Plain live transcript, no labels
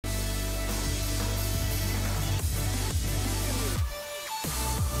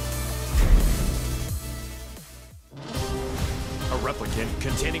replicant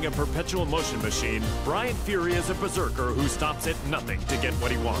containing a perpetual motion machine, Bryan Fury is a berserker who stops at nothing to get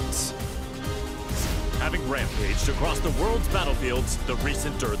what he wants. Having rampaged across the world's battlefields, the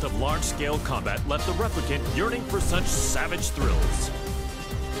recent dearth of large-scale combat left the replicant yearning for such savage thrills.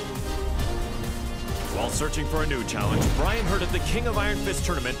 While searching for a new challenge, Bryan heard of the King of Iron Fist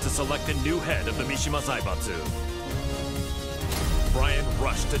tournament to select a new head of the Mishima Zaibatsu. Bryan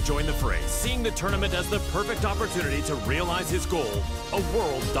rushed to join the fray, seeing the tournament as the perfect opportunity to realize his goal, a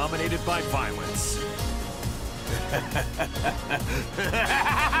world dominated by violence.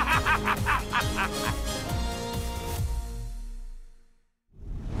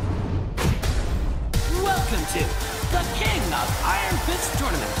 Welcome to the King of Iron Fist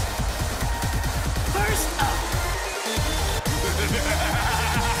tournament. First up.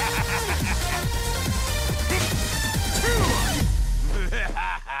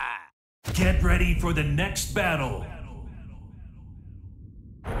 Get ready for the next battle.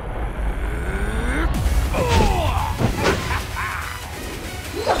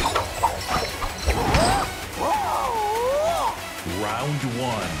 Round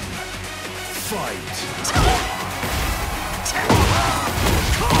one. Fight.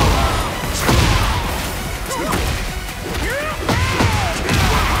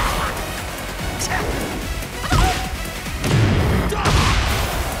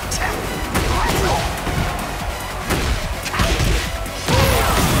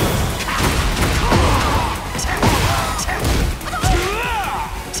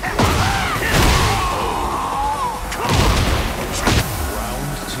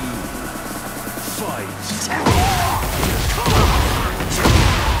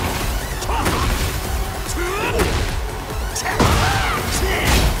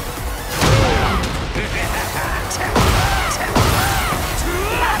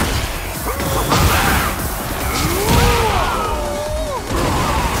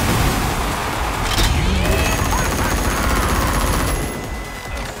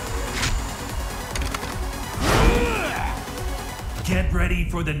 Get ready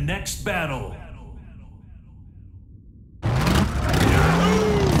for the next battle.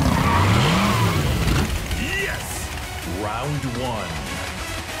 Yes! Round one.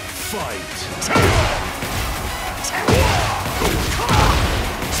 Fight.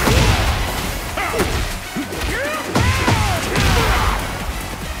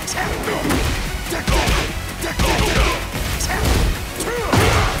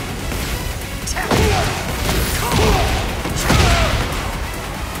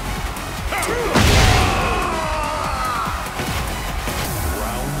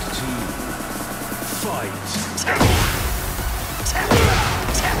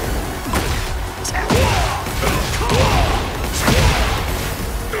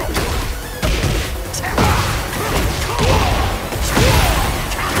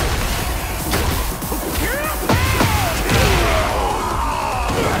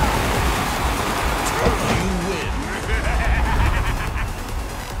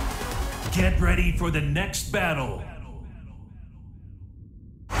 Get ready for the next battle.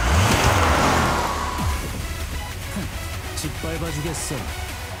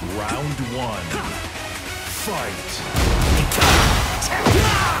 Round one. Fight.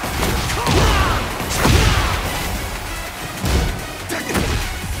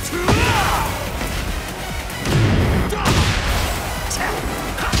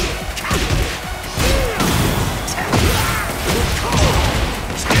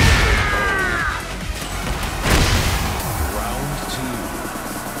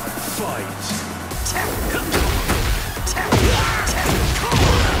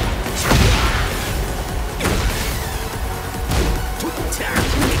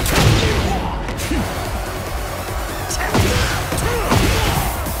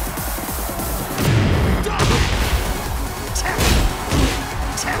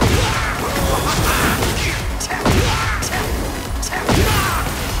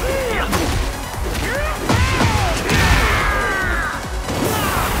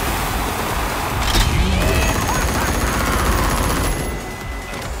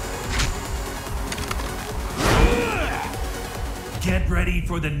 Get ready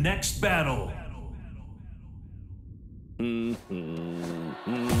for the next battle.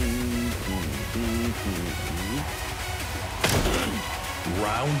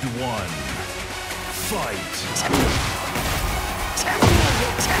 Round one. Fight.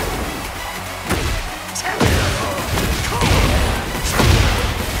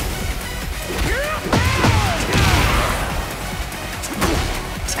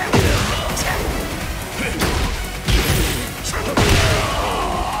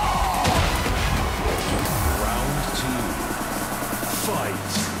 Round two. Fight.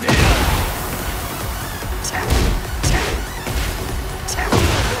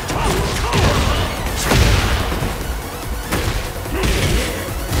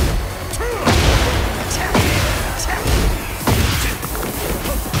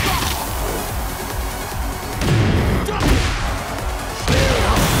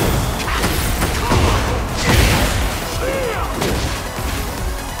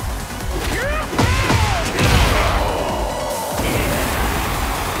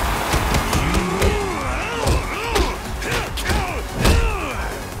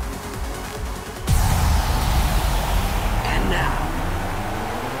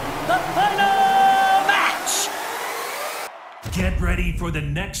 ready for the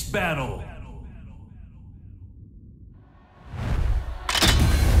next battle.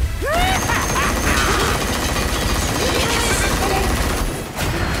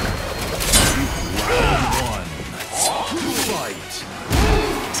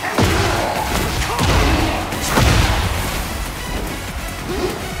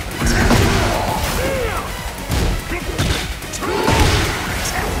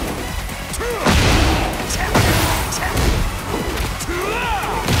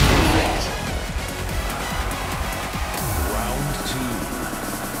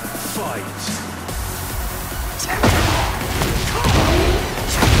 Fight!